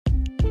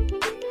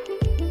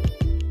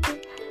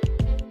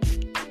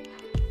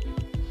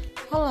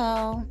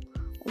Hello,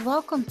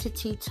 welcome to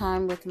Tea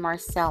Time with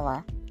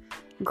Marcella.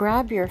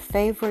 Grab your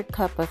favorite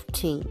cup of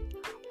tea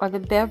or the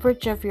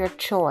beverage of your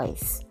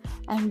choice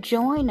and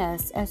join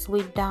us as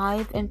we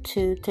dive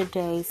into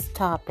today's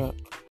topic.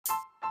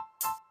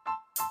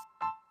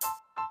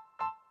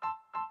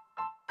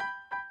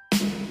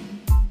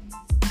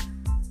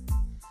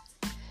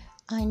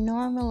 I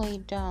normally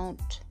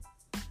don't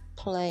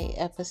play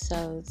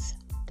episodes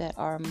that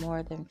are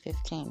more than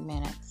 15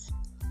 minutes,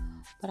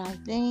 but I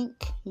think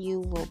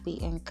you will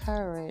be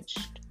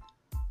encouraged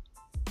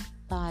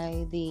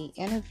by the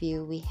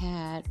interview we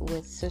had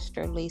with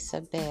Sister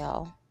Lisa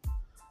Bell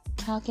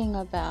talking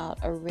about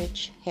a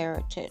rich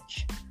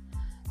heritage.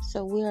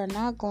 So we are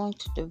not going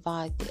to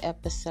divide the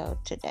episode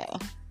today.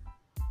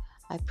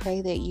 I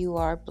pray that you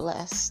are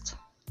blessed.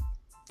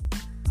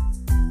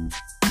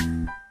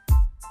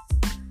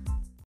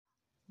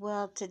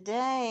 Well,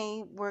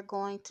 today we're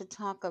going to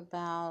talk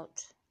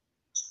about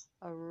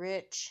a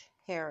rich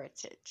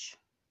heritage.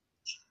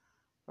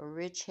 A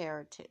rich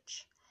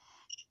heritage.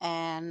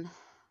 And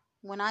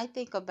when I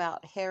think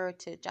about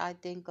heritage, I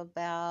think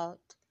about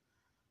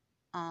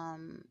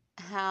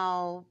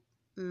how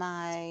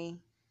my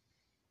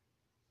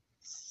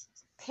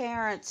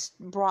parents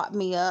brought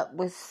me up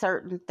with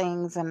certain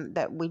things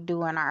that we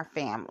do in our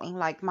family.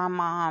 Like my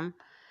mom,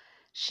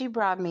 she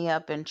brought me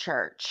up in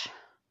church.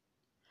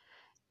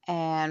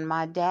 And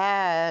my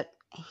dad,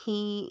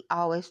 he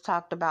always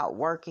talked about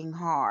working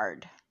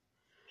hard.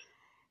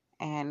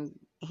 And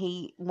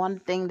one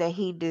thing that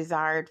he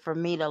desired for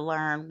me to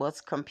learn was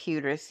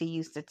computers. He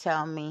used to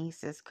tell me, he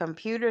says,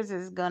 computers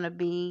is going to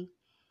be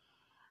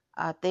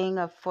a thing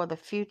for the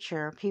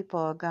future.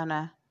 People are going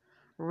to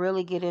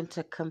really get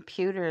into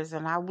computers,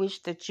 and I wish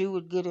that you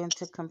would get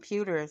into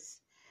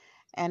computers.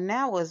 And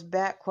that was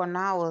back when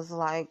I was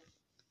like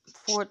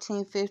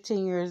 14,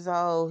 15 years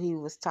old. He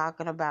was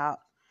talking about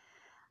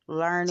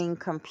learning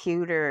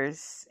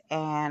computers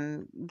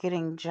and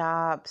getting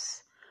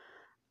jobs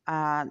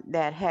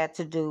that had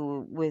to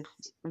do with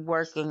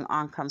working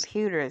on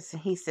computers.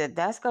 He said,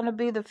 that's going to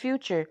be the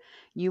future.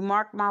 You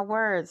mark my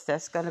words,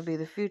 that's going to be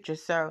the future.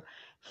 So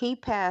he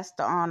passed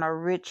on a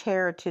rich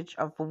heritage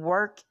of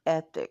work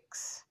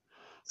ethics.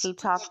 He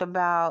talked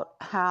about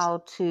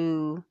how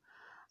to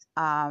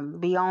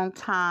be on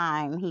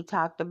time. He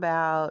talked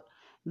about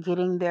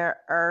getting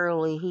there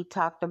early. He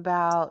talked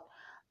about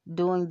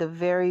doing the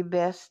very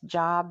best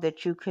job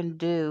that you can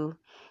do.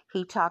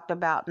 He talked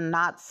about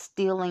not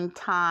stealing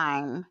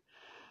time.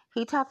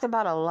 He talked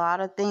about a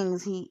lot of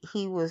things.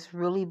 He was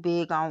really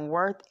big on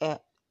work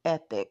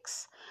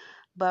ethics.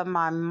 But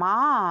my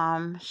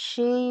mom,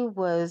 she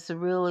was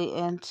really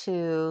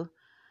into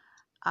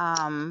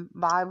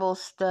Bible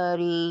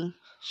study.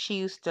 She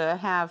used to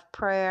have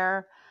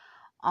prayer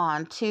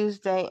on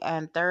Tuesday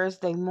and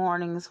Thursday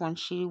mornings when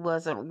she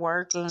wasn't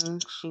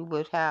working. She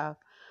would have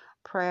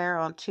prayer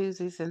on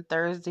Tuesdays and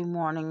Thursday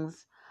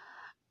mornings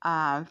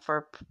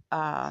for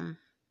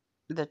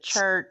the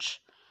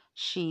church.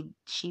 She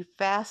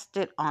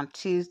fasted on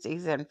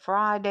Tuesdays and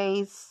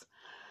Fridays.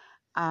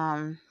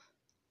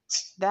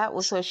 That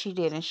was what she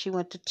did, and she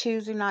went to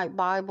Tuesday night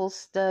Bible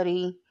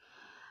study.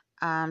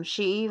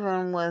 She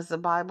even was a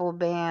Bible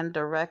band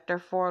director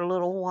for a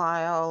little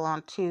while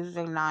on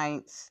Tuesday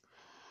nights.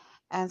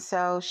 And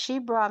so she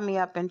brought me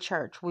up in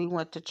church. We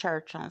went to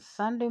church on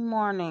Sunday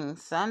morning,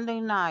 Sunday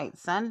night,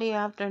 Sunday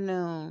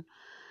afternoon,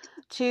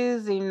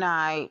 Tuesday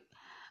night,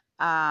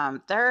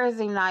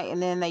 Thursday night,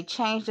 and then they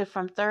changed it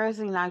from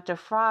Thursday night to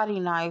Friday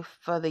night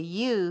for the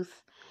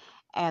youth.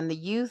 And the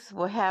youth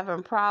were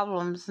having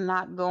problems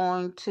not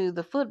going to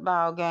the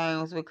football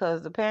games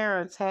because the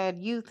parents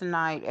had youth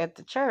night at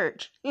the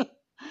church.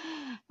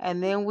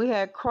 And then we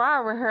had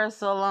choir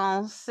rehearsal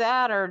on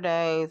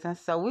Saturdays, and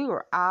so we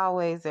were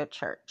always at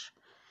church.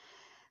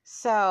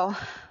 So,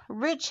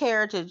 rich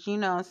heritage,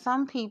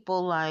 some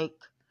people like,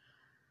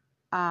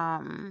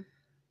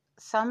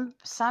 some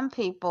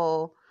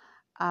people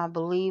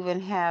believe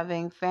in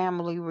having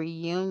family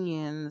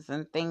reunions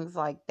and things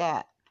like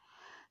that.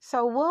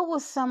 So, what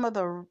was some of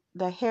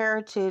the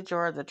heritage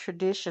or the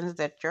traditions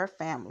that your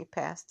family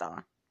passed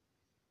on?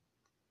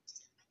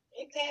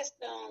 They passed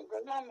on,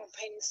 grandmama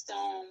passed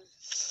on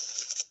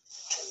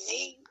to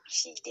me.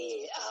 She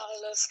did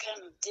all of us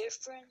kind of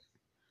different.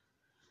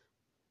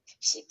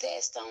 She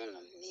passed on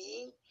to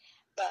me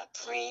by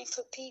praying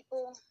for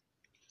people,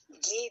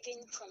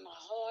 giving from my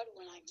heart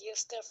when I give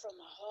stuff from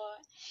my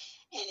heart,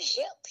 and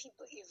help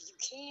people. If you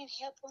can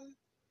help them,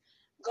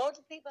 go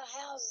to people's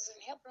houses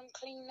and help them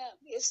clean up.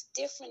 It's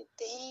different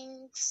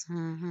things.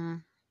 Mm-hmm.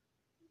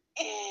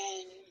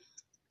 And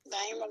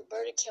Diane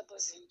Roberta kept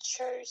us in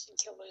church and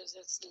kept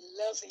us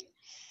loving.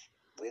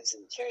 We was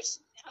in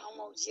church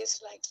almost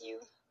just like you.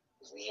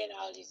 We had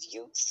all these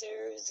youth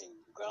service and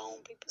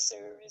grown people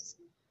service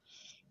and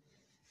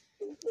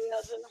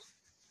together.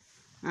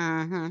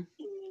 Mm-hmm. And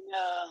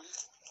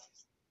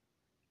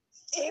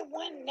it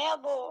wasn't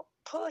never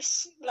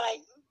pushed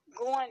like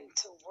going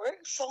to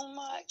work so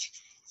much.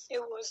 It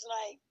was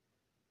like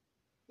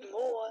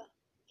more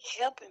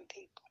helping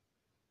people,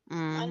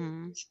 Mm-hmm.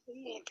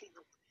 understanding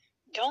people,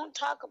 Don't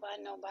talk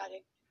about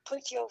nobody.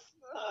 Put your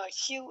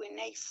shoe in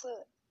their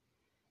foot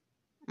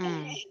and,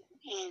 Mm.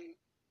 and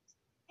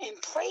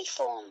and pray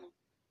for them.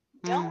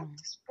 Don't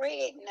Mm.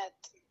 spread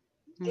nothing.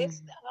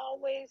 Just Mm.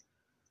 always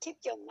keep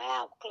your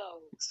mouth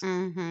closed.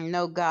 Mm-hmm.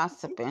 No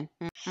gossiping.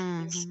 And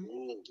Mm-hmm.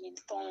 singing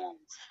for them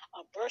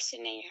or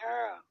bursting their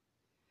hair.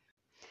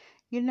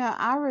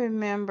 I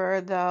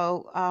remember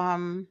though,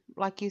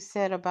 like you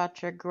said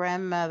about your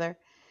grandmother,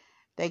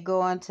 they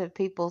go into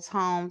people's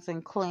homes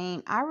and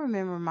clean. I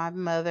remember my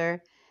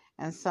mother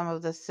and some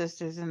of the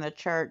sisters in the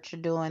church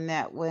doing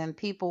that when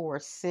people were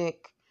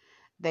sick.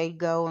 They'd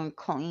go and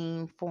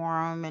clean for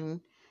them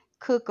and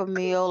cook a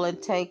meal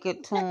and take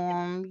it to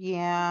them.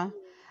 Yeah,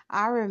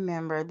 I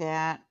remember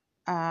that.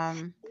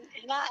 Um,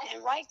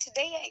 And right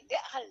today,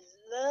 I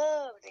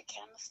love that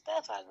kind of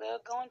stuff. I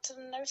love going to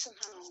the nursing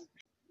home.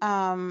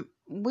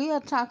 we are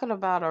talking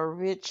about a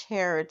rich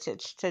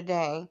heritage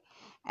today.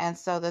 And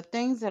so the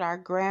things that our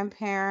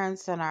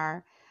grandparents and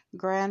our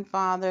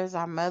grandfathers,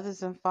 our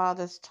mothers and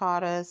fathers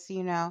taught us,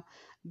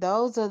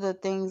 those are the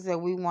things that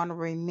we want to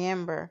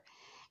remember.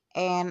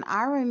 And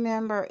I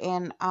remember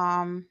in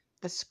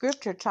the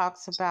scripture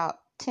talks about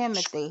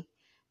Timothy.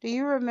 Do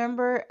you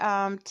remember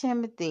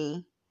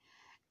Timothy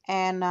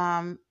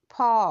and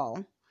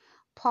Paul?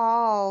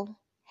 Paul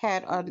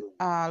had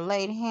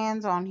laid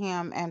hands on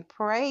him and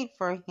prayed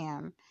for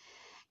him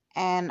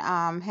and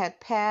had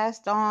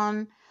passed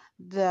on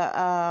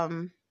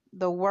the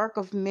work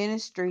of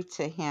ministry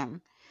to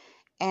him.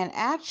 And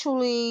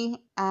actually,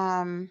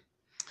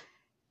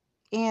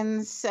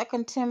 in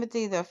Second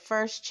Timothy, the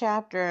first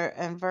chapter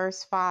and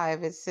verse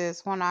 5, it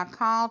says, "When I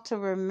call to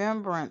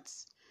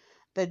remembrance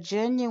the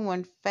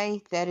genuine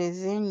faith that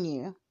is in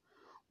you,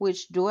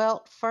 which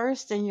dwelt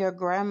first in your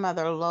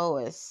grandmother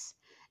Lois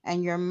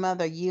and your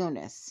mother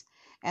Eunice,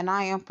 and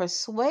I am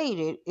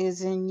persuaded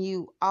is in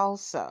you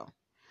also."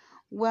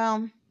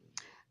 Well,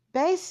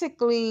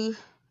 basically,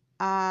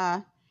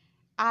 I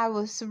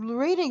was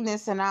reading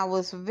this and I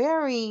was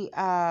very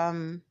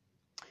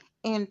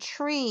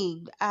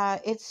intrigued.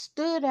 It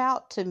stood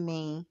out to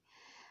me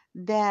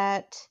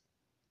that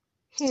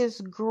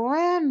his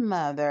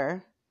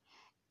grandmother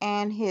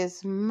and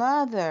his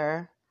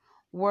mother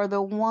were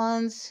the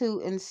ones who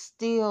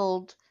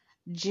instilled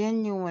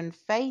genuine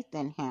faith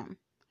in him,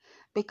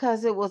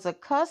 because it was a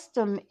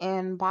custom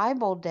in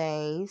Bible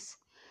days.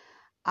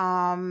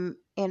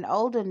 In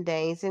olden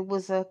days, it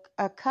was a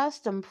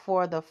custom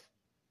for the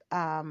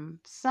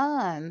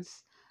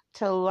sons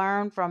to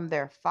learn from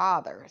their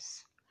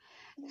fathers.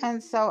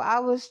 And so I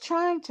was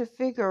trying to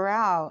figure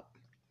out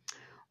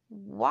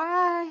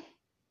why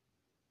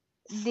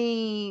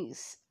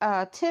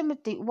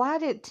why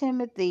did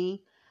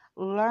Timothy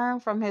learn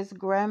from his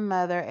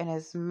grandmother and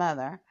his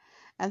mother?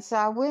 And so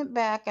I went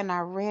back and I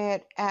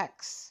read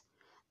Acts,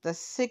 the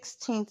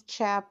 16th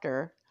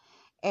chapter,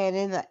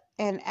 and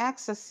in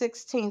Acts, the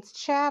 16th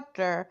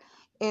chapter,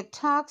 it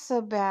talks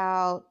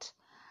about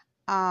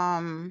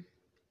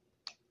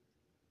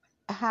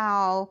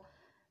how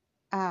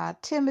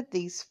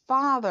Timothy's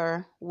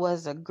father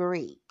was a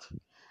Greek.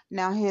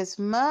 Now, his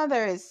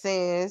mother, it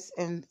says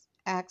in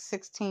Acts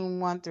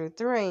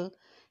 16:1-3,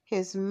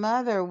 his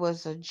mother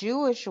was a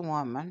Jewish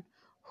woman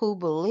who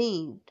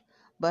believed,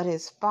 but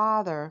his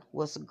father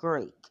was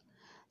Greek.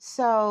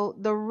 So,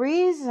 the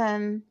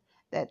reason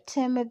that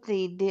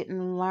Timothy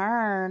didn't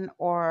learn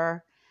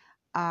or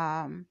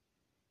um,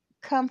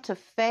 come to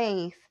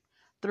faith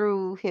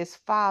through his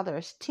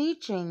father's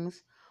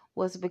teachings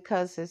was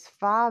because his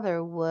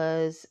father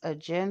was a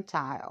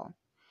Gentile.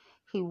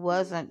 He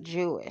wasn't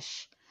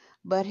Jewish.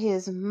 But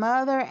his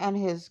mother and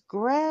his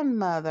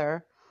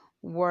grandmother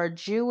were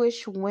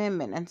Jewish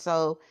women. And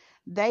so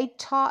they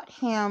taught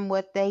him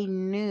what they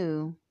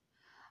knew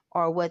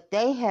or what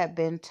they had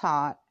been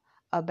taught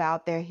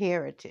about their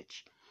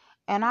heritage.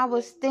 And I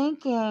was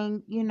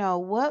thinking,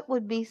 what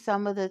would be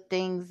some of the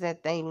things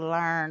that they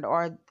learned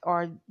or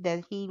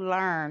that he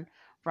learned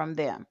from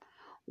them?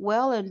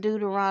 Well, in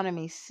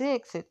Deuteronomy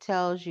 6, it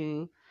tells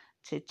you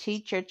to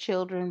teach your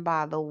children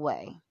by the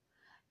way.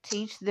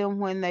 Teach them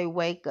when they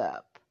wake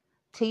up.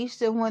 Teach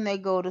them when they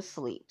go to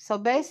sleep. So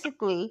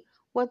basically,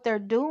 what they're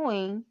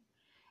doing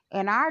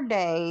in our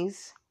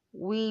days,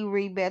 we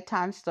read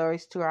bedtime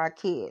stories to our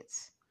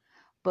kids.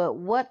 But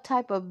what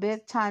type of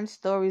bedtime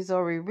stories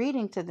are we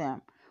reading to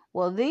them?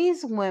 Well,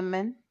 these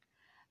women,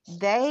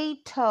 they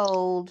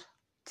told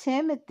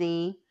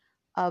Timothy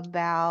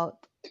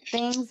about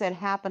things that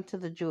happened to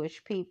the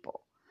Jewish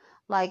people,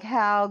 like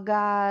how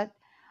God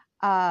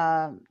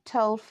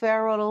told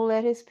Pharaoh to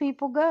let his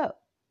people go.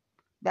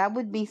 That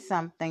would be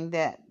something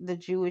that the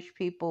Jewish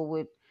people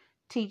would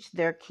teach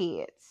their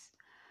kids.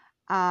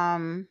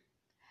 Um,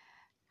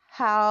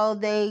 how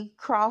they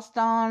crossed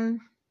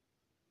on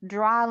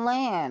dry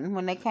land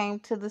when they came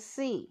to the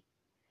sea.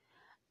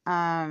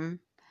 um,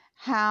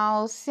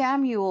 how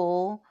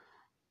Samuel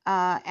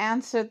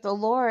answered the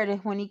Lord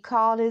when he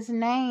called his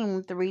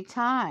name 3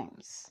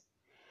 times.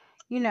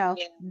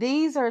 Yeah.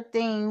 These are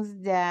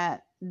things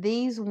that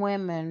these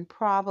women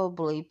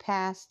probably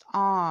passed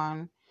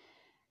on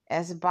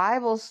as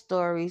Bible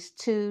stories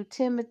to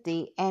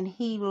Timothy, and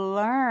he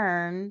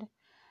learned,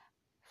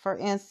 for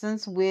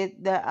instance,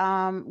 with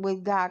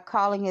God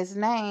calling his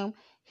name,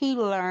 he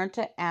learned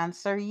to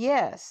answer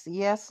yes,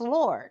 yes,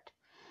 Lord.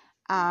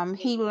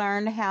 He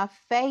learned to have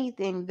faith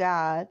in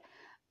God,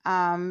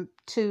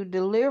 to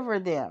deliver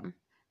them,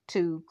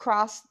 to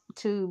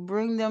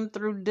bring them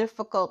through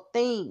difficult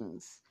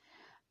things.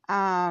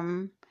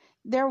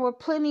 There were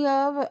plenty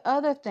of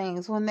other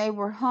things. When they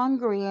were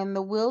hungry in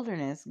the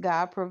wilderness,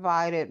 God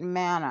provided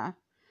manna.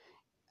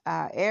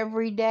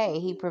 Every day,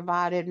 He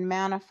provided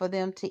manna for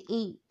them to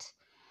eat.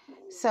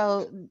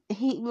 So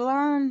he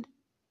learned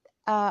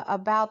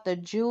about the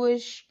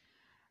Jewish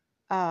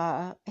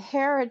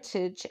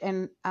heritage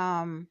and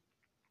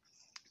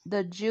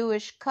the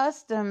Jewish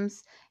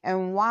customs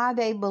and why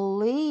they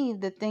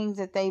believe the things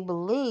that they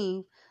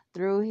believe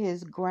through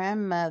his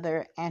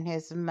grandmother and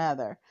his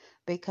mother,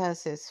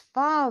 because his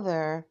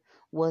father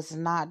was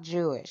not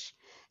Jewish.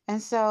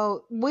 And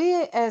so we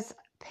as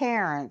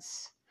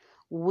parents,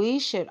 we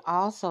should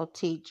also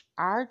teach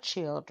our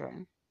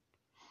children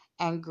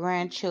and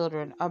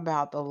grandchildren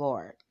about the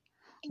Lord.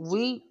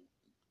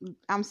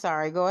 I'm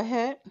sorry, go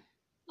ahead.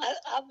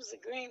 I was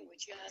agreeing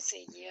with you. I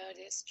said, yeah,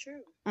 that's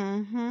true.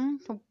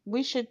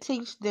 We should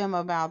teach them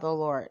about the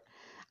Lord.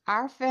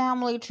 Our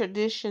family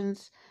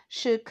traditions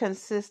should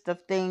consist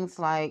of things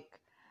like,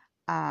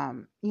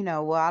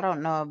 well, I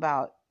don't know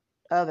about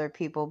other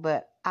people,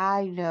 but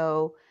I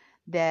know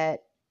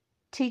that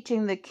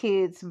teaching the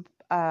kids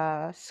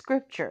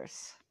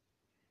scriptures,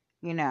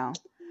 you know,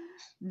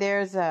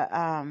 there's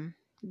a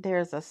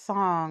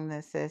song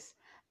that says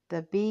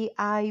the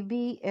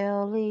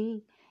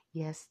Bible.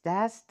 Yes,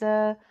 that's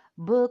the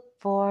book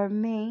for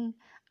me.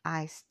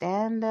 I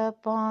stand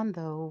up on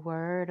the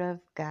word of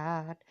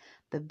God.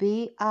 The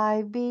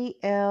Bible.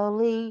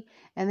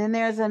 And then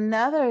there's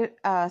another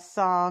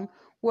song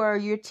where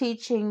you're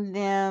teaching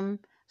them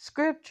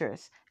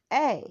scriptures.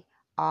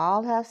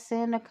 All have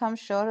sinned and come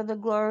short of the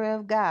glory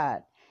of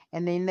God.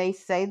 And then they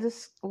say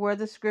this where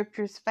the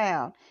scripture's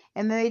found,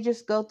 and they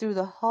just go through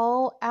the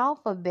whole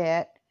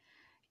alphabet.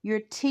 You're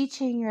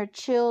teaching your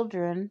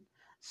children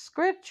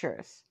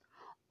scriptures.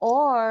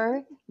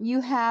 Or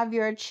you have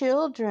your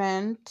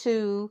children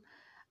to,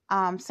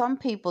 some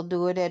people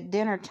do it at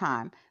dinner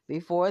time.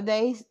 Before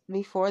they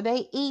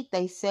eat,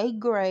 they say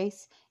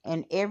grace,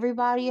 and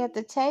everybody at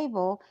the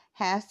table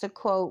has to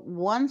quote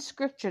one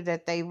scripture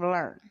that they've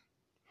learned,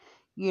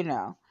 you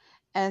know.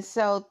 And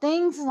so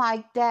things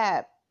like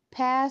that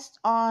passed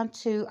on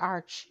to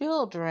our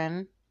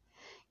children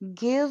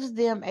gives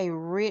them a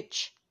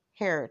rich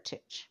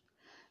heritage.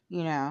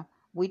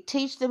 We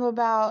teach them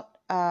about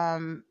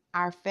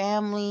our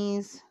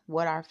families,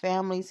 what our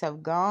families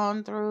have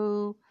gone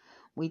through.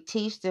 We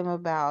teach them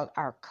about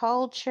our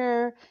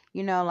culture.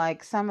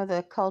 Like some of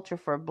the culture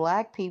for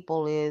Black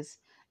people is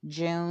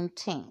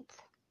Juneteenth.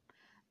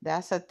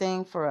 That's a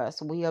thing for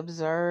us. We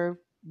observe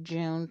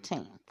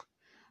Juneteenth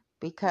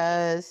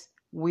because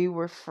we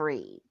were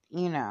freed.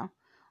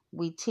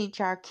 We teach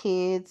our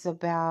kids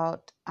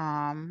about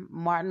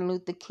Martin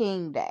Luther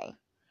King Day,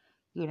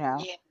 Yeah.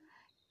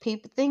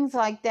 people, things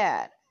like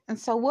that. And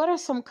so, what are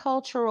some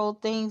cultural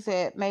things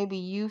that maybe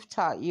you've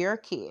taught your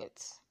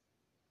kids?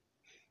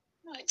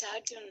 I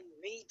taught them to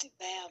read the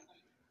Bible.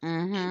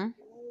 Mm-hmm.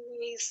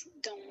 Always,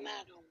 don't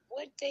matter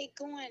what they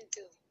going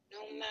through,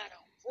 no matter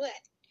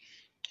what,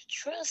 to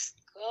trust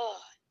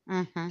God.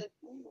 Mm-hmm.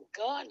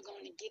 God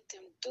going to get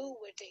them through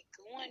what they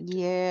going through.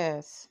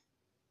 Yes.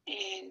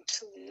 And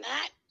to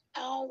not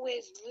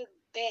always look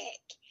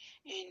back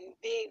and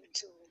be able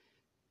to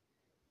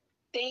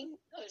think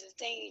of the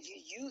things you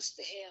used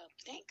to have.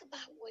 Think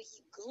about where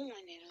you're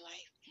going in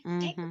life.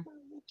 Think Mm-hmm.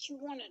 about what you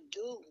want to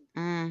do.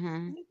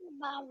 Mm-hmm. Think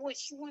about what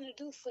you want to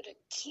do for the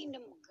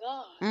kingdom of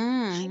God.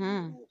 How you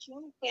Mm-hmm. want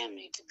your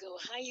family to go.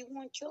 How you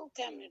want your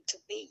family to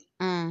be.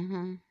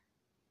 Mm-hmm.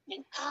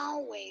 And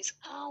always,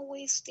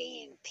 always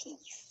stay in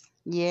peace.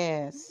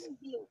 Yes.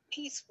 Be a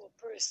peaceful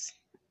person.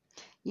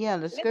 Yeah,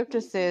 the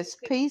scripture says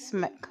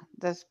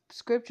the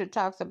scripture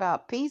talks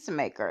about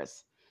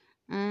peacemakers.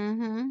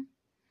 Mm-hmm.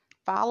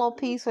 Follow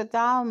peace with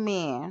all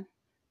men.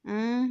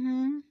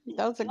 Mm-hmm.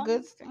 Those are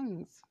good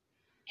things.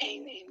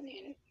 And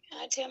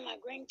I tell my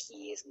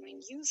grandkids,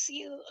 when you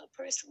see a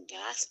person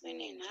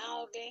gossiping and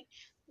all that,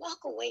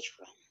 walk away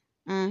from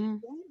them. Mm-hmm.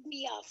 Don't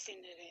be off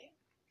into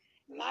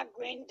that. My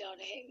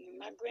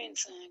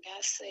grandson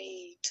got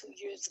saved 2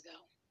 years ago.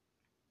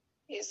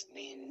 It's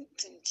been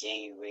since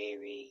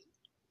January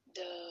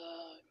the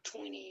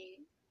 20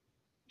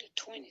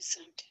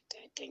 something,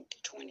 I think the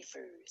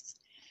 21st.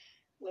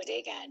 Well,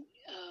 they got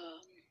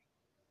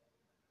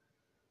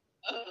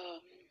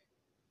um,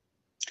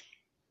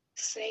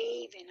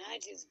 saved, and I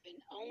just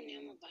been on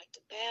them about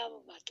the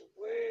Bible, about the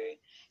Word,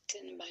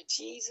 telling them about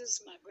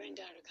Jesus. My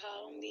granddaughter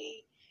called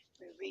me,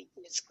 we read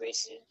the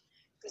scripture,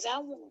 because I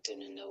want them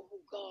to know who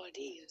God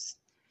is.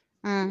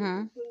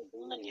 Mm-hmm.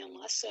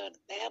 I started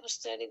Bible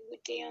study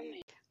with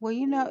them. Well,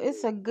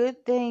 it's a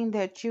good thing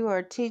that you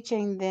are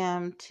teaching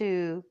them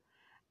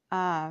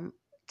um,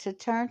 to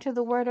turn to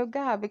the Word of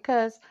God,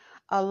 because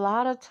a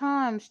lot of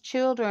times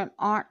children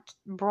aren't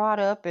brought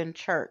up in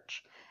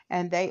church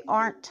and they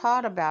aren't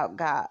taught about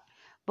God.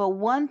 But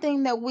one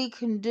thing that we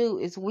can do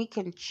is we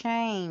can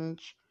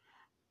change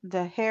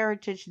the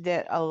heritage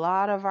that a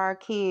lot of our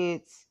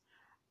kids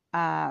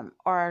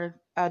are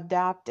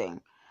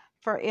adopting.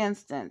 For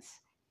instance,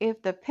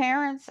 if the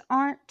parents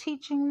aren't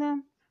teaching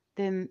them,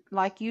 then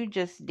like you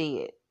just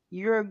did,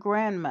 you're a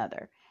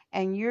grandmother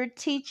and you're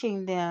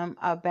teaching them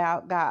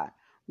about God.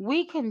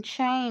 We can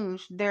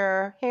change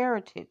their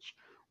heritage.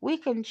 We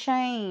can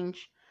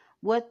change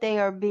what they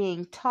are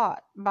being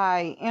taught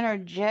by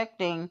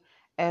interjecting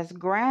as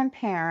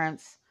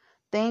grandparents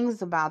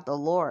things about the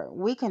Lord.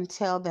 We can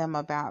tell them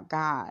about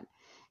God.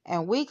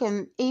 And we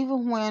can,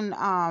 even when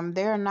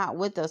they're not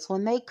with us,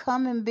 when they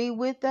come and be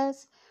with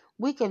us,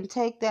 we can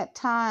take that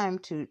time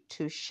to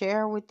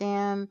share with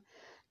them,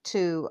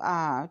 to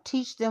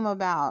teach them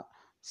about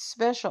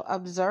special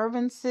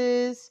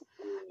observances,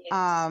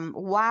 Yes.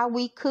 why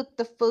we cook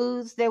the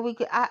foods that we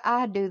cook.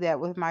 I do that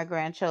with my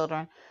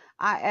grandchildren.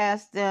 I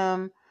ask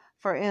them,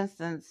 for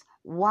instance,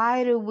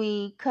 why do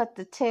we cut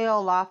the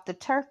tail off the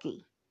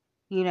turkey?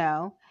 you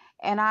know,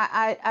 and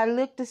I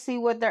look to see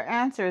what their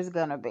answer is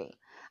going to be.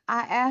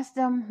 I ask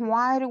them,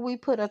 why do we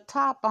put a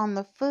top on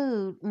the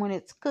food when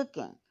it's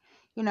cooking?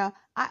 I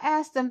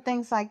ask them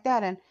things like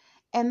that,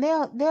 and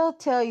they'll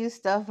tell you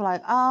stuff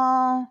like,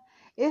 oh,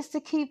 it's to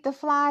keep the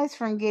flies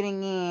from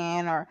getting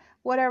in or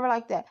whatever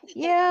like that.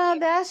 Yeah,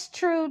 that's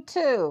true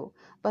too.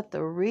 But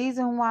the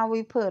reason why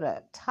we put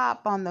a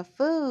top on the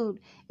food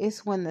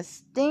is when the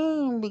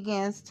steam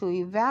begins to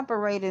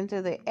evaporate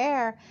into the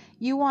air,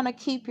 you want to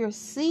keep your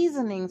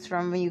seasonings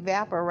from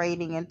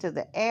evaporating into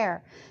the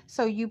air.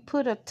 So you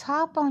put a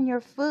top on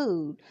your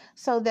food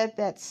so that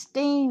that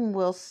steam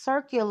will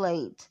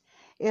circulate.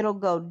 It'll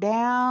go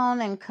down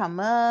and come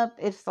up.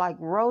 It's like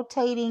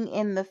rotating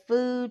in the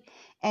food,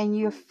 and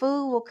your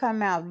food will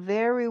come out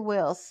very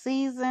well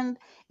seasoned.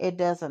 It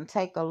doesn't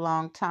take a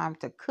long time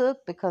to cook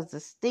because the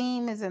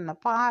steam is in the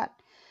pot.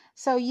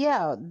 So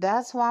yeah,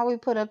 that's why we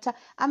put up top.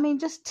 I mean,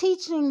 just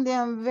teaching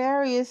them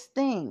various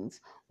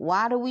things.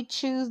 Why do we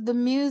choose the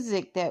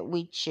music that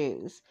we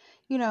choose?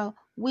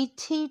 We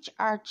teach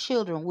our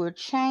children. We're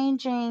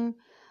changing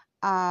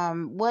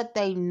what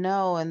they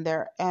know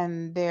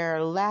and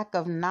their lack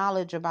of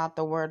knowledge about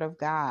the Word of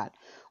God.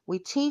 We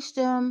teach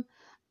them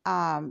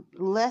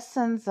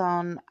lessons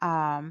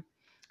on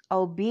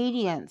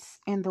obedience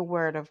in the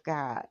Word of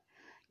God.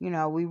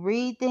 We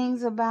read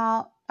things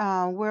about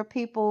where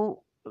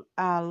people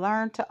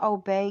learn to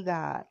obey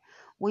God.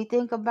 We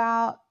think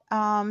about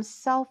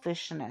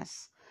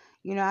selfishness.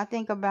 I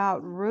think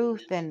about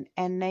Ruth and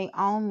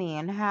Naomi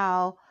and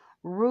how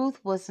Ruth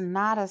was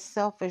not a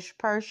selfish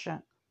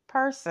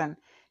person.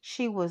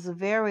 She was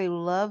very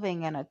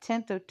loving and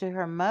attentive to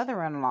her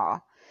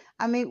mother-in-law.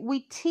 I mean, we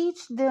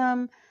teach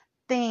them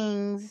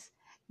things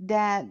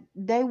that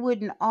they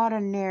wouldn't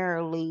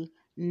ordinarily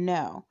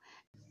know.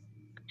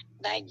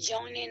 Like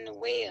Jonah in the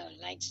well,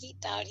 like he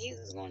thought he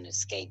was going to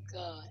escape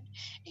God.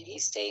 And he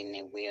stayed in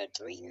that well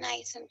 3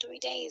 nights and 3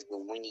 days.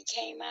 But when he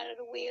came out of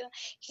the well,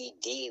 he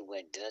did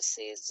what thus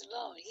says the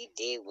Lord. He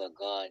did what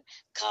God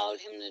called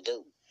him to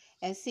do.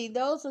 And see,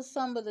 those are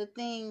some of the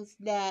things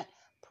that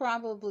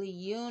probably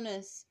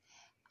Eunice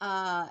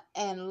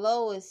and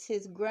Lois,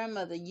 his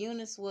grandmother.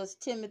 Eunice was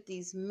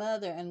Timothy's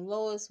mother, and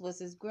Lois was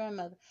his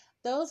grandmother.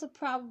 Those are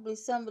probably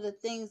some of the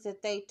things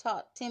that they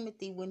taught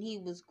Timothy when he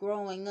was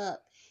growing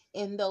up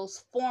in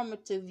those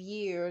formative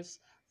years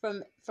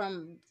from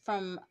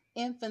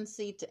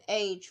infancy to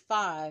age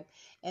 5,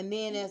 and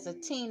then as a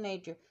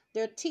teenager.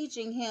 They're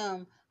teaching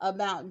him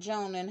about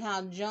Jonah and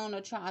how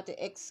Jonah tried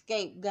to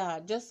escape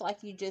God, just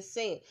like you just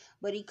said,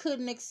 but he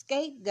couldn't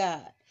escape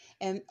God.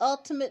 And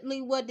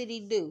ultimately, what did he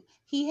do?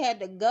 He had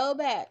to go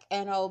back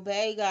and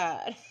obey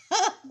God.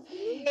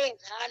 Yes,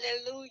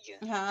 hallelujah.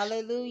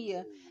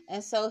 Hallelujah.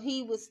 And so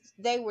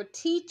they were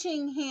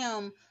teaching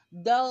him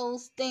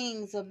those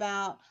things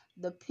about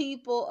the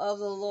people of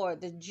the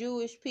Lord, the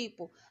Jewish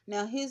people.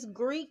 Now, his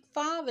Greek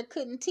father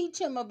couldn't teach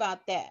him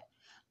about that,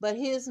 but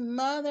his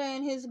mother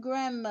and his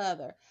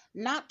grandmother,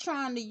 not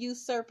trying to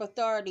usurp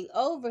authority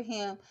over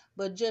him,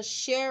 but just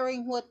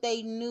sharing what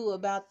they knew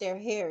about their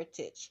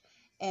heritage.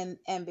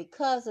 And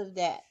because of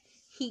that,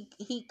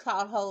 he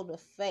caught hold of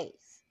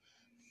faith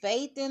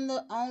in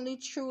the only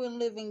true and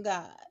living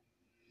God.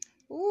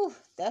 Ooh,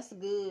 that's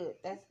good.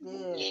 That's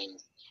good.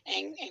 Yes.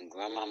 And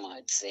grandmama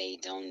would say,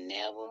 don't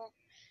never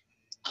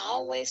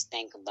always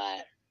think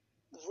about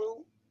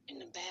Ruth in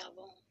the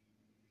Bible,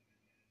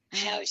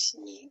 how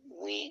she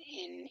went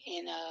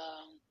and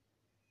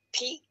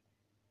peeked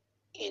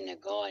in the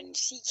garden.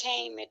 She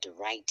came at the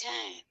right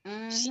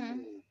time. She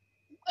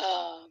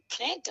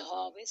planted the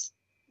harvest,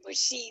 but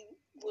she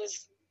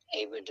was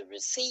able to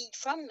receive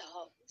from the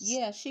harvest.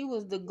 Yeah, she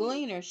was the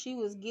gleaner. She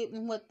was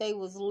getting what they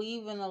was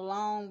leaving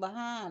along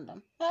behind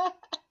them.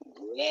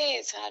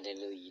 Yes,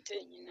 hallelujah to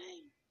your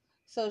name.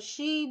 So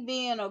she,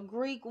 being a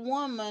Greek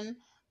woman,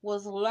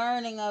 was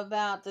learning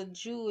about the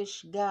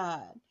Jewish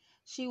God.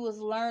 She was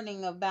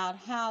learning about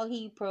how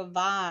he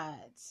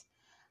provides,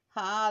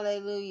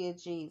 Hallelujah,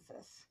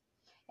 Jesus.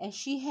 And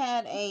she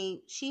had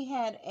a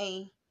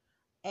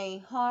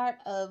heart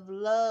of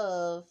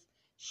love.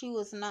 She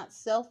was not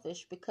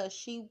selfish because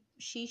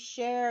she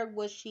shared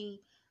what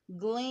she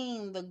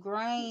gleaned, the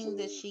grain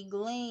that she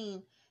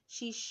gleaned.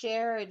 She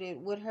shared it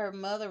with her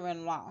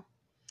mother-in-law,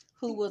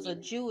 who was a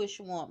Jewish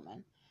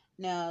woman.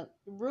 Now,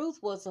 Ruth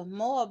was a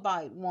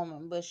Moabite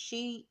woman, but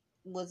she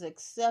was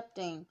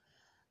accepting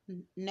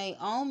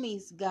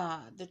Naomi's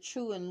God, the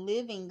true and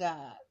living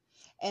God.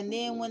 And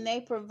then when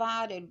they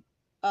provided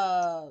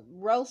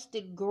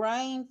roasted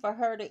grain for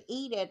her to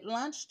eat at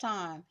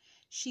lunchtime,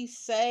 she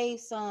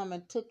saved some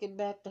and took it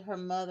back to her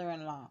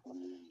mother-in-law.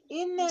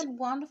 Isn't that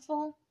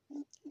wonderful?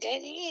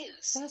 That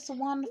is. That's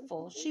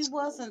wonderful. She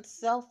wasn't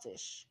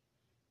selfish.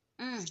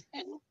 Mm.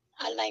 And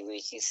I like when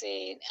she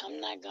said, I'm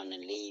not going to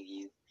leave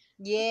you.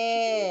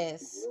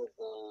 Yes.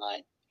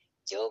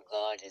 Your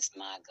God is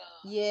my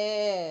God.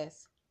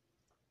 Yes.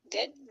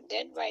 That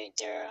right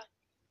there,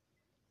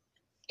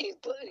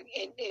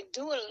 it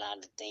do a lot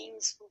of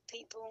things for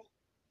people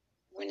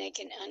when they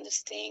can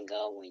understand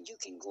God, when you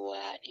can go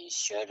out and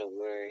share the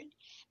word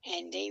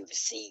and they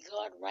receive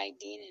God right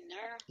then and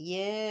there.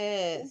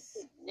 Yes.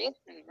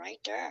 Listen right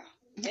there.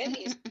 That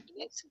is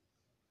listen.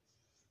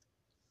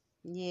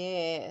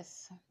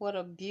 Yes. What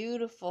a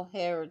beautiful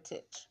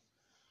heritage.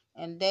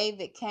 And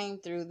David came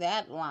through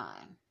that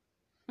line.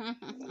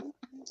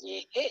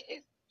 Yes.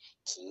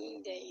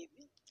 King David.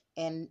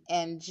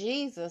 And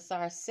Jesus,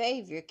 our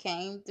Savior,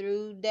 came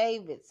through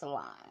David's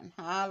line.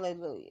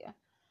 Hallelujah.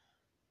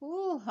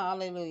 Ooh,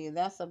 hallelujah.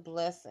 That's a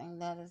blessing.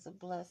 That is a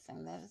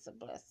blessing. That is a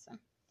blessing.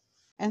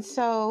 And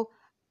so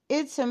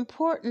it's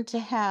important to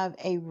have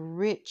a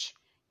rich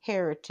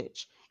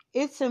heritage.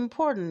 It's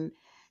important.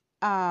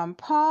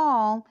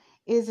 Paul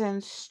is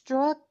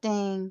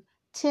instructing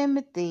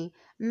Timothy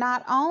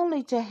not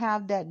only to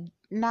have that,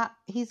 not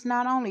he's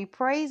not only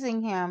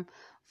praising him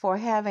for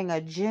having a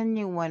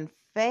genuine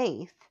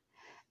faith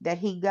that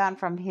he got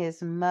from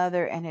his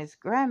mother and his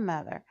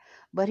grandmother,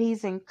 but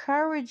he's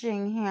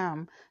encouraging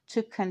him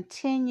to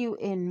continue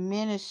in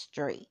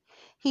ministry.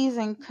 He's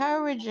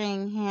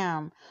encouraging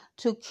him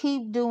to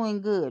keep doing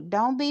good.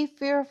 Don't be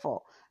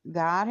fearful.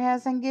 God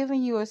hasn't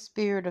given you a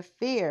spirit of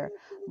fear,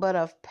 but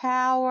of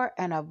power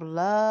and of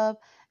love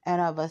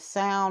and of a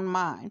sound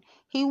mind.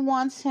 He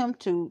wants him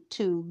to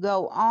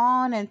go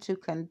on and to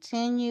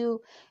continue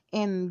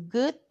in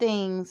good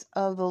things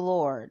of the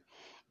Lord.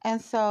 And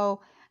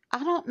so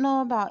I don't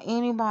know about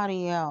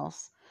anybody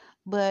else,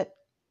 but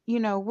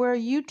where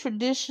you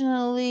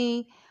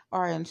traditionally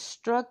are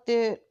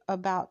instructed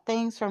about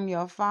things from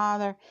your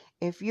father,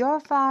 if your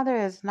father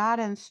is not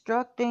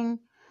instructing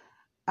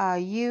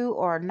you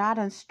or not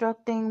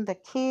instructing the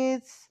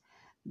kids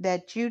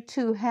that you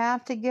two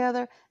have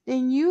together,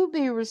 then you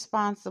be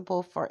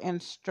responsible for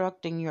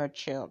instructing your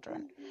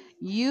children.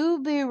 You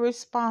be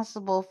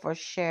responsible for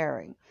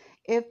sharing.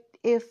 If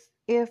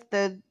if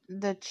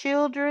the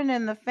children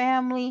in the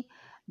family,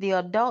 the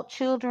adult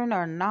children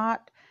are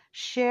not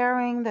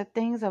sharing the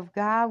things of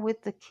God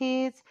with the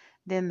kids,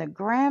 then the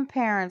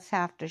grandparents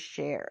have to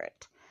share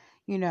it.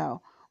 You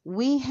know,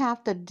 we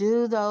have to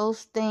do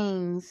those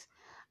things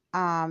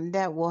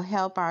that will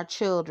help our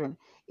children.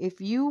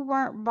 If you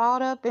weren't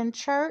brought up in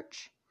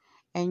church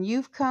and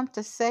you've come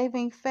to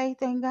saving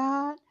faith in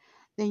God,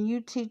 then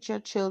you teach your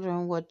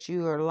children what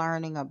you are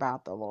learning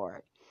about the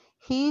Lord.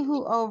 He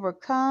who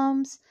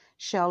overcomes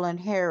shall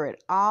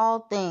inherit all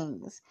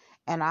things,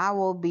 and I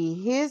will be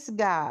his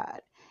God,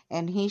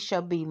 and he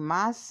shall be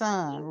my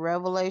son.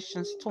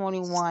 Revelations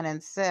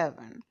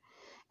 21:7.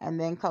 And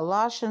then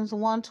Colossians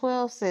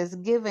 1:12 says,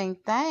 giving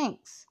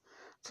thanks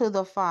to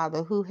the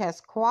Father who has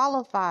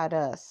qualified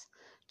us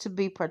to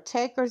be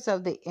partakers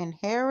of the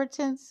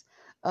inheritance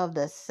of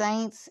the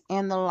saints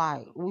in the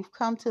light. We've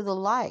come to the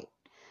light,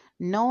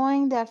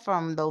 knowing that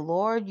from the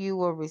Lord you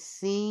will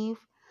receive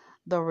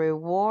the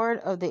reward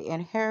of the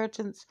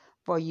inheritance,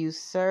 for you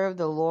serve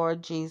the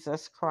Lord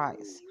Jesus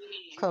Christ.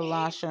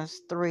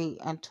 Colossians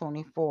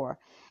 3:24.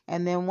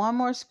 And then one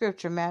more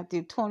scripture,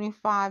 Matthew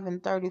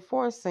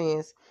 25:34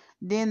 says,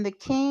 then the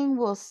king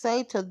will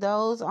say to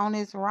those on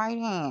his right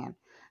hand,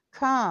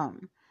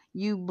 come,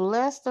 you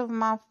blessed of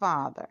my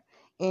Father,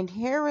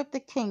 inherit the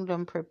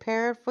kingdom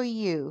prepared for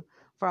you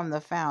from the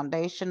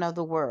foundation of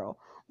the world.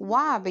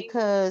 Why?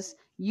 Because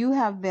you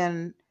have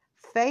been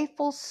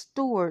faithful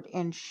steward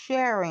in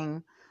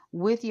sharing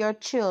with your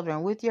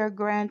children, with your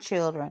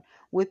grandchildren,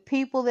 with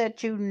people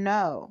that you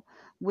know,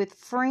 with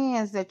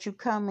friends that you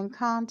come in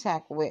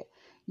contact with.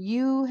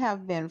 You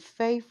have been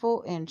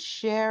faithful in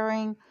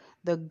sharing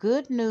the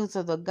good news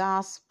of the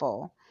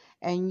gospel,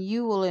 and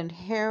you will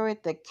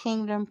inherit the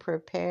kingdom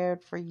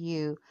prepared for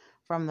you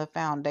from the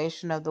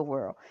foundation of the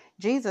world.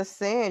 Jesus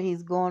said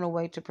he's going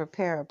away to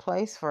prepare a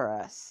place for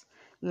us,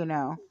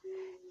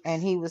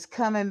 and he was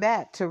coming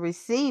back to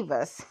receive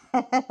us.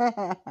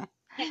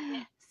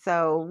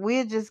 So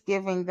we're just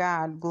giving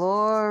God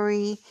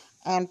glory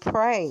and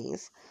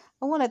praise.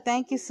 I want to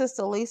thank you,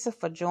 Sister Lisa,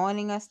 for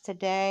joining us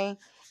today.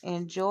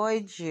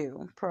 Enjoyed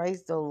you.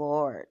 Praise the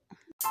Lord.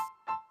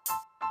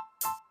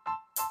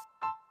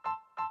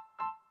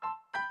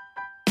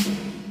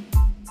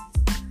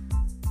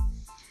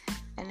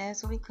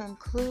 As we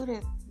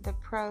concluded the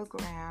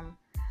program,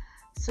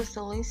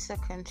 Sister Lisa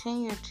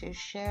continued to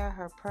share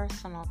her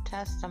personal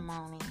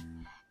testimony,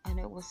 and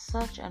it was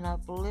such an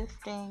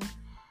uplifting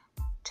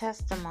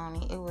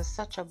testimony. It was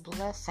such a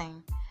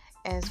blessing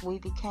as we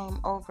became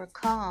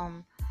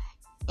overcome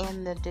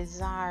in the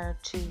desire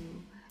to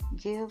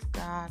give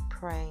God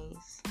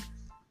praise.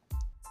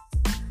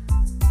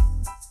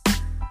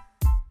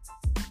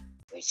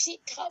 But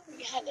she taught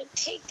me how to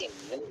take them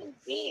really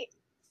big,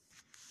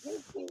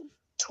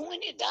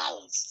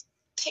 $20.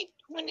 Take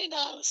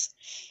 $20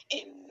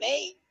 and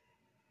make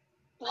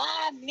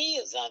 5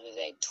 meals out of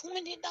that.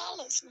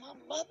 $20. My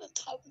mother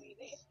taught me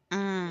that.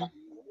 My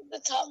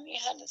mother taught me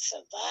how to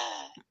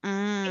survive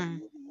in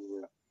the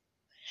world.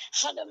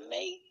 How to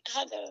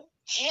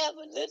have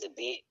a little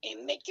bit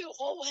and make your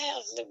whole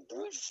house look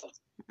beautiful.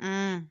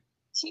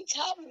 She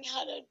taught me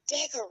how to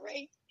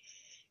decorate.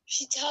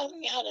 She taught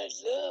me how to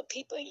love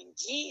people and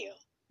give.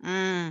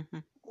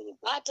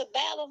 About the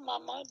Bible, my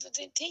mother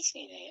didn't teach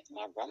me that.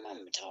 My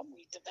grandmama taught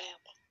me the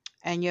Bible.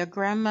 And your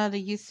grandmother,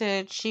 you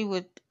said she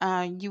would,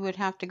 you would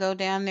have to go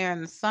down there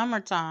in the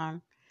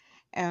summertime,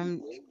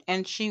 and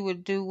she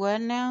would do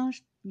what now?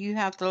 You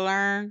have to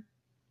learn.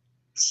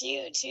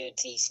 She'll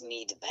teach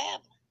me the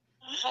Bible.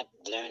 I had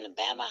to learn the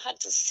Bible. I had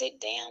to sit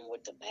down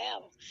with the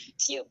Bible.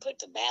 She'll put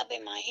the Bible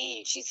in my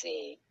hand. She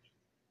said,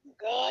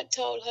 God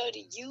told her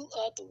that you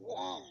are the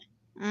one.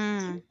 You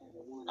are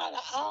the one out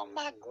of all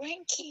my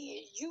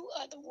grandkids. You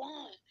are the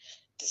one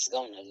that's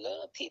going to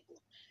love people.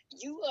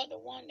 You are the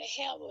one that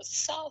have a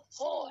soft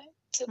heart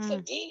to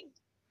forgive.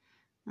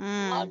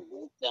 All the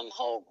rest of them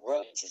hold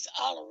grudges.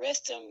 All the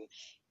rest of them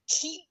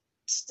keep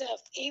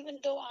stuff. Even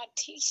though I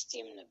teach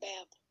them the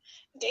Bible,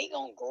 they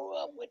gonna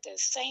grow up with the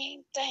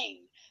same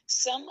thing.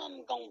 Some of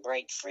them gonna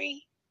break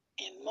free,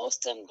 and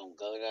most of them gonna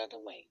go the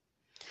other way.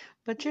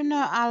 But you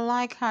know, I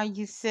like how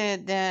you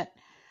said that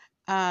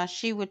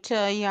she would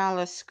tell y'all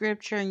a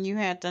scripture, and you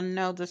had to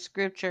know the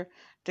scripture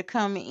to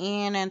come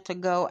in and to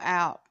go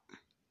out.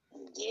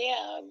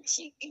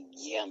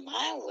 Yeah,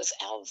 mine was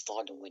Our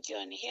Father which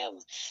art in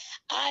heaven.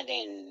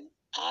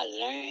 I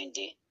learned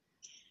it,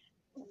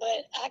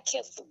 but I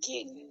kept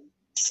forgetting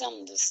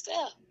some of the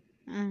stuff.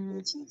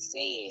 What she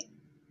said,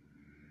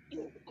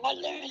 I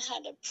learned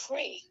how to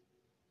pray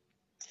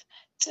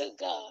to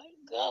God.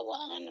 God will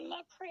honor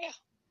my prayer.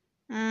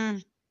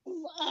 He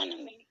will honor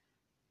me.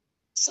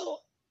 So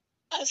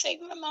I say,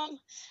 Grandma,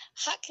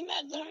 how can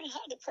I learn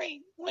how to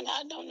pray when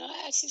I don't know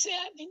how? She said,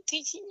 I've been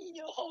teaching you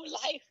your whole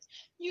life.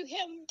 You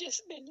haven't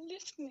just been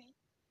listening.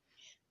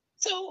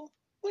 So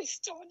we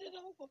started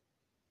over.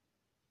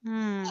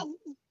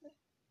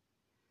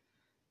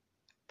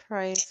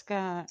 Praise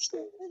God.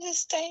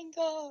 Just thank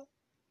God.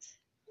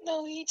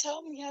 No, he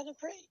taught me how to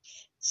pray.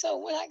 So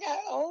when I got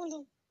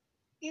older,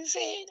 he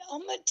said,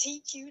 I'm going to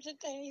teach you the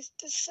things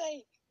to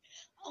say.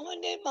 I'm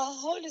going to let my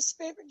Holy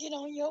Spirit get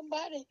on your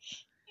body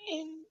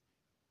and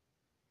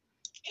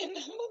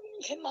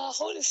let my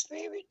Holy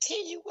Spirit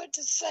tell you what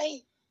to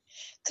say.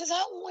 Because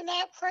when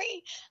I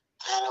pray,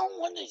 I don't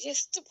want to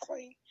just to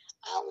pray.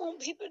 I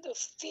want people to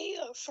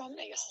feel from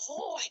their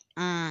heart.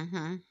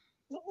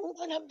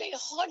 Open up their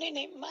heart and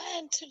their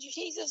mind to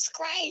Jesus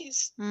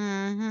Christ.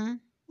 I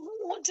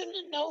want them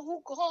to know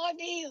who God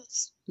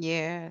is.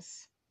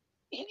 Yes.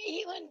 And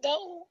even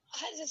though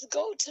I just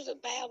go to the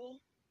Bible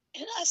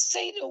and I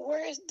say the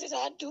words that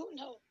I do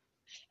know,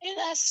 and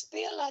I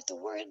spell out the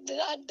words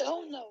that I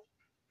don't know,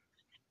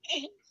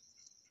 and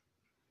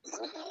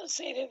God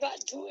said if I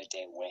do it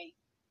that way,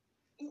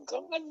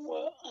 God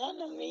will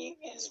honor me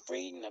as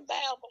reading the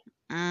Bible.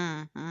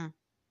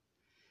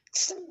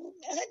 So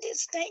I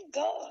just thank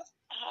God.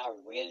 I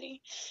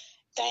really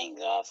thank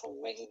God for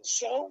what He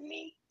showed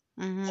me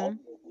over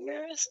the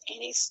years, and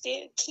He's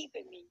still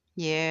keeping me.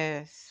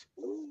 Yes.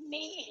 Lead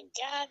me and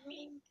guide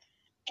me,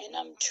 and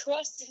I'm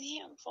trusting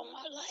Him for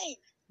my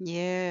life.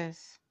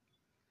 Yes.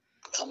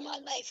 For my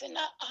life, and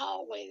not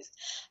always.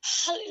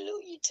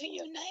 Hallelujah to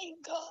your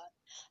name, God.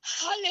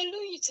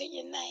 Hallelujah to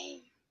your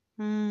name.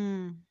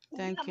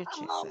 Thank you,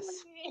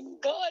 Jesus.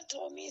 And God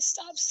told me to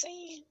stop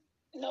saying,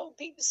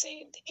 people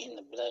say in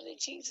the blood of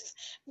Jesus.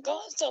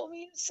 God told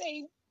me to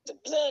say the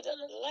blood of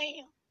the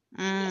Lamb.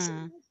 And that's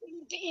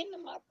the end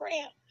of my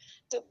prayer.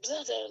 The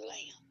blood of the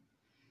Lamb.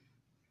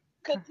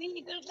 Because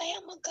He's the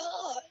Lamb of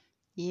God.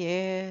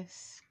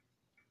 Yes.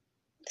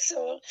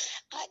 So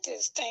I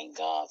just thank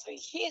God for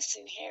His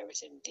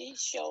inheritance. He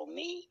showed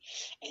me,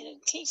 and the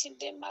teaching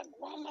that my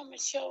grandmama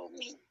showed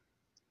me.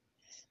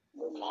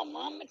 But my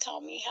mama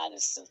taught me how to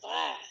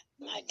survive.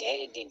 My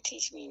daddy didn't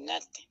teach me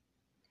nothing.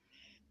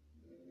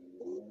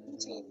 He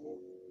taught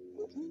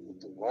me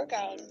to work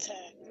all the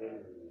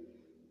time.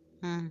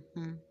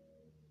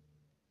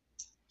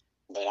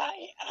 But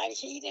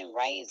he didn't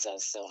raise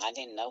us, so I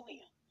didn't know him.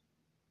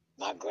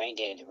 My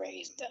granddaddy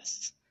raised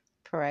us.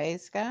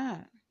 Praise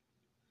God.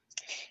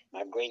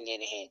 My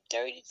granddaddy had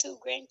 32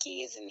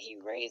 grandkids, and he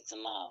raised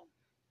them all.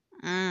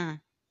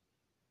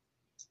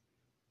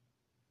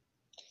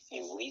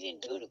 And we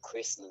didn't do the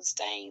Christmas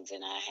things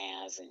in our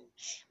house, and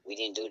we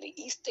didn't do the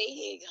Easter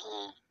egg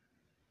hunt.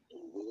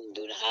 We didn't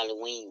do the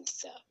Halloween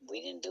stuff.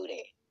 We didn't do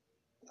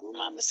that. My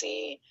mama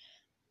said,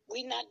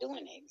 we not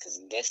doing that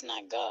because that's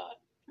not God.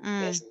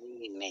 That's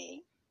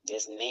man-made.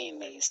 That's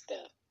man-made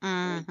stuff.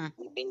 Mm-hmm.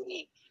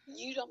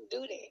 You don't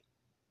do that.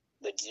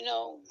 But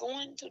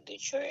going to the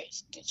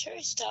church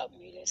taught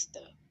me that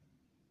stuff.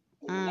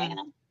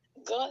 Now,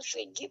 God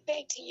said, get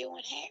back to your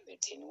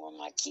inheritance. When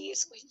my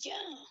kids was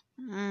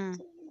young,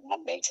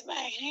 got back to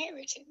my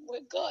inheritance,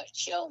 what God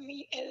showed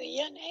me at a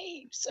young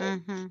age. So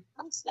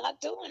I'm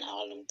not doing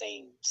all them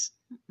things.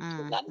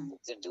 I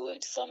need to do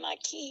it for my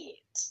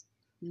kids.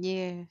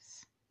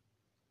 Yes.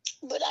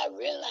 But I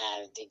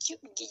realized that you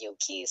can give your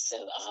kids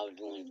stuff all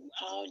during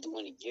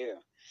the year.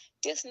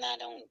 Just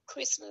not on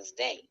Christmas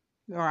Day.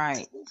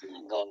 Right. It's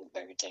not God's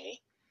birthday.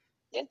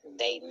 That's the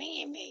day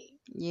man made.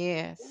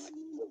 Yes.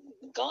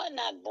 God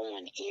not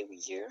born every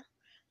year.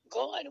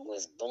 God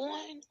was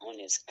born on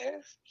this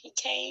earth. He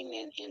came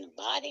in a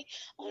body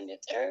on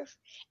this earth,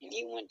 and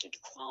he went to the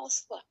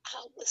cross for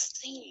our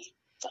sin.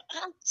 For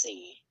our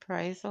sin.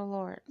 Praise the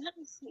Lord.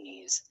 Our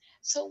sins.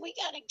 So we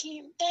got to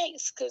give him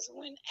thanks, because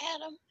when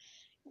Adam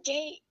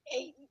ate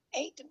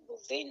the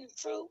forbidden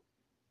fruit,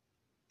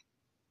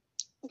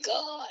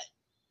 God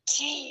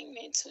came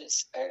into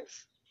this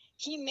earth.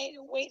 He made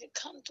a way to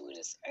come through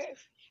this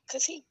earth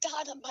because he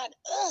thought about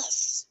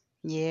us.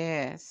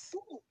 Yes.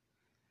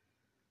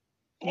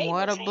 Abraham,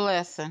 what a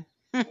blessing.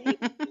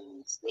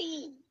 Abraham's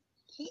seed.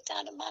 He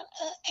thought about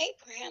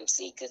Abraham's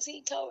seed because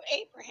he told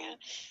Abraham,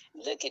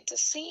 look at the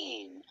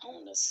sand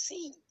on the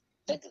sea.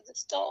 Look at the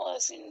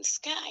stars in the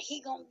sky.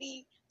 He going to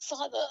be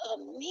father of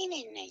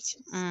many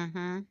nations.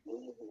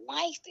 His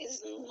wife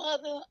is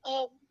mother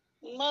of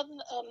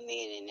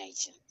many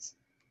nations.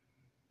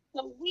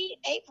 So we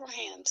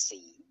Abraham's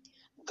seed.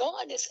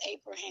 God is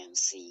Abraham's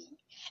seed.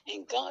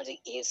 And God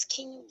is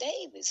King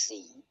David's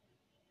seed.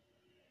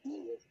 He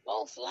is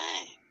both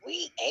lines.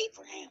 We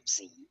Abraham's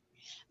seed.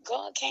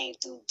 God came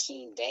through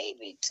King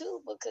David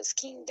too, because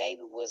King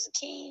David was a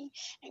king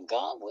and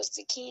God was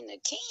the King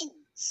of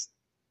Kings.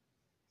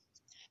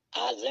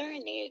 I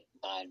learned it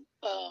by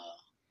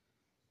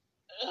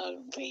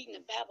reading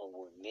the Bible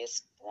with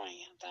Miss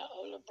Brown,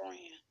 Viola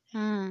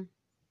Brown.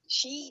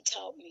 She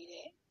taught me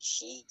that.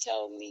 She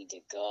told me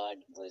that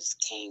God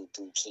came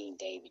through King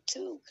David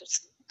too,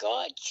 because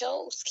God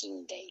chose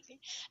King David,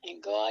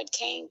 and God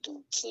came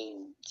through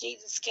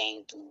Jesus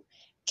came through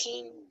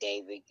King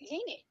David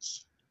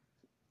lineage,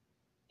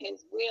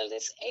 as well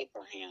as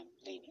Abraham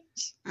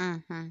lineage.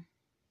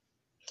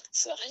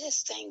 So I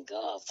just thank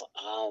God for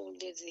all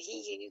that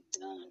he has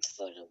done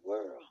for the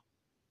world.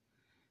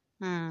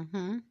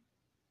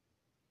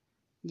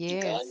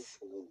 Yes. God is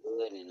so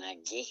good, and I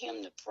give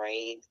him the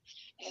praise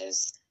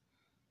as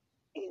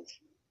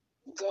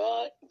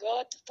God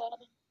the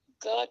Father,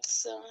 God the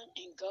Son,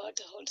 and God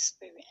the Holy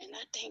Spirit. And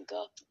I thank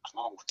God for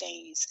all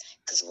things,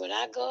 because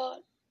without God,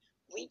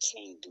 we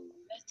can't do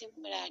nothing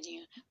without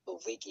him,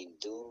 but we can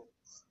do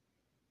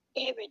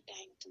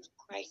everything through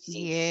Christ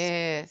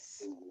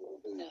Jesus.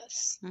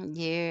 Yes.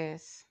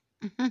 Yes.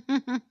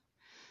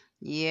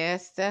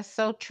 Yes, that's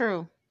so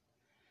true.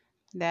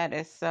 That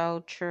is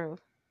so true.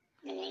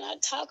 And when I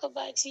talk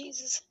about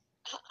Jesus,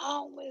 I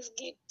always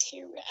get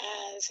teary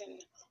eyes,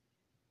 and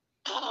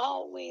I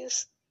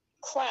always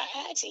cry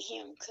out to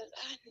him because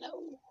I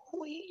know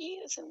who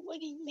he is and what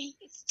he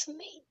means to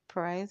me.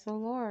 Praise the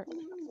Lord. And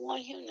I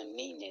want him to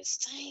mean the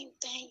same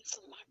thing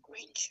for my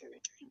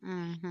grandchildren.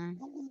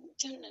 I want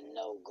them to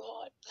know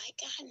God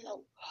like I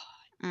know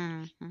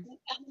God.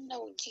 I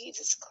know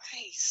Jesus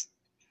Christ.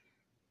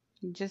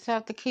 You just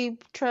have to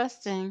keep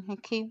trusting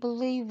and keep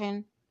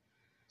believing.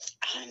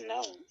 I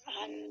know,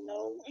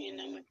 and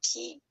I'm going to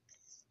keep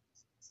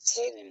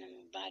telling them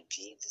about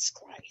Jesus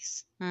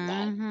Christ,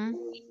 about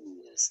who he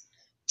is,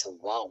 to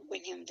walk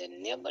with him, to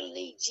never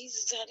leave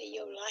Jesus out of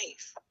your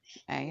life.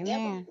 Amen.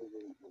 Never leave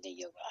him out of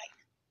your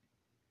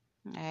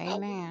life.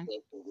 Amen.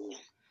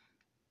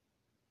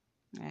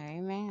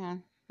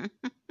 Amen.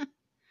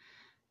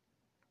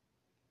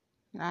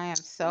 I am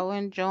so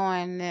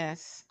enjoying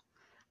this.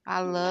 I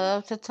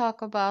love to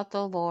talk about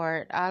the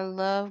Lord. I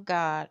love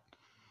God.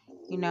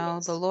 You know,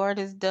 the Lord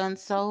has done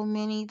so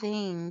many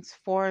things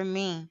for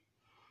me.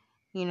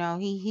 You know,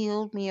 he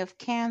healed me of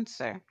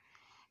cancer,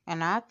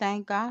 and I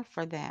thank God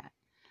for that.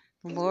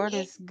 The Lord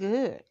is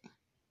good,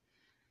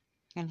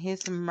 and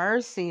his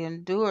mercy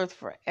endureth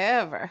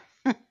forever.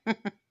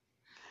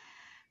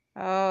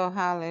 Oh,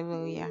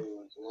 hallelujah.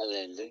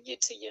 Hallelujah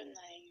to your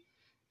name.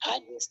 I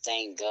just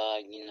thank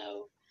God,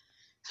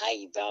 how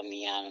he brought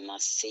me out of my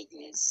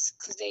sickness,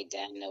 because they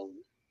diagnosed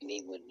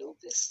me with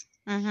lupus.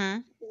 Thank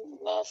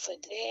God for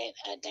that.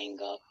 I thank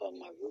God for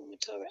my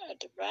rheumatoid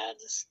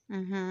arthritis.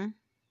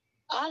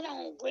 I don't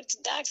know what the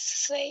doctors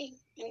say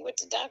and what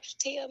the doctors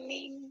tell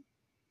me.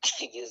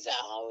 I guess I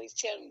always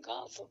tell them,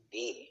 God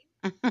forbid.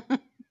 I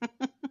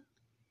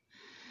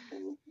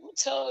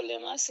told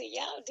them, I said,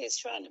 y'all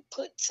just trying to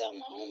put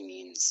something on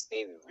me in the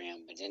spirit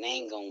realm, but it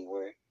ain't going to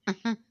work.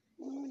 You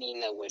don't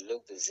even know what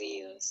lupus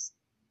is.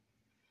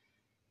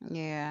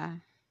 Yeah.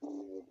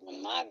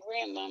 My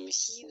grandmama,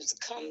 she used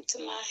to come to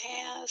my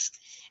house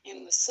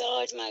and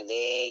massage my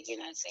leg,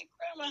 and I said,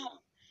 Grandma,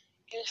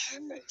 it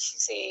hurts. She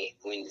said,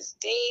 when it's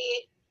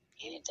dead,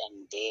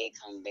 anytime dead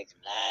come back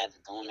alive,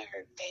 it's gonna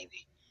hurt,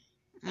 baby.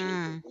 And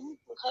it was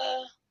for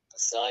her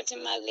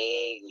massaging my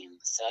leg and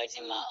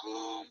massaging my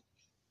arm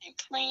and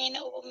praying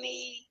over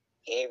me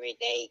every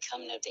day,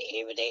 coming up to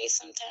every day,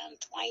 sometimes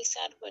twice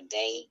out of a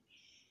day.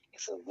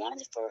 If it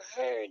wasn't for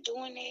her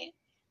doing it,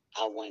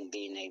 I wouldn't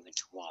be able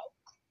to walk.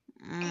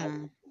 I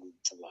wouldn't be able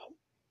to walk.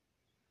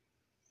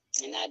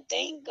 And I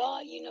thank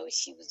God,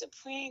 she was a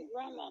praying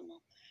grandmama.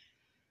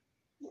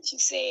 She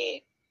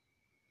said,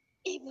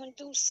 even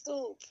through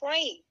school,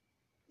 pray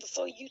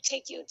before you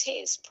take your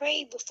test.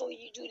 Pray before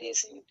you do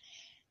this. And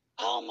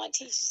all my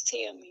teachers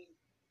tell me,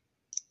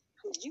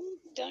 you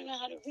don't know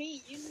how to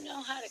read. You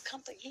know how to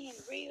comprehend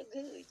real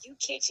good. You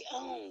catch it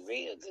on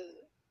real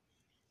good.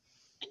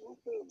 And I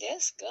said,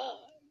 that's God.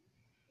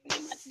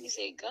 And my teacher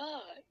said,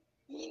 God,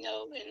 and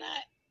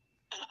I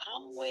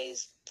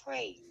always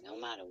pray no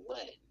matter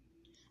what.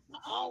 I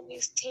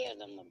always tell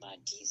them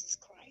about Jesus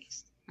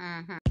Christ.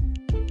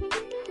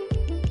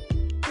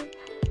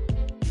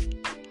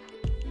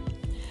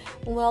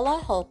 Well, I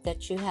hope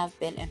that you have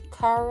been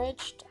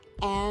encouraged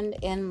and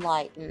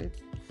enlightened.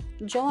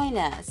 Join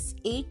us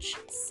each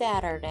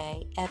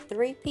Saturday at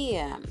 3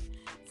 p.m.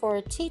 for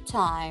a tea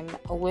time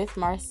with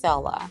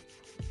Marcella.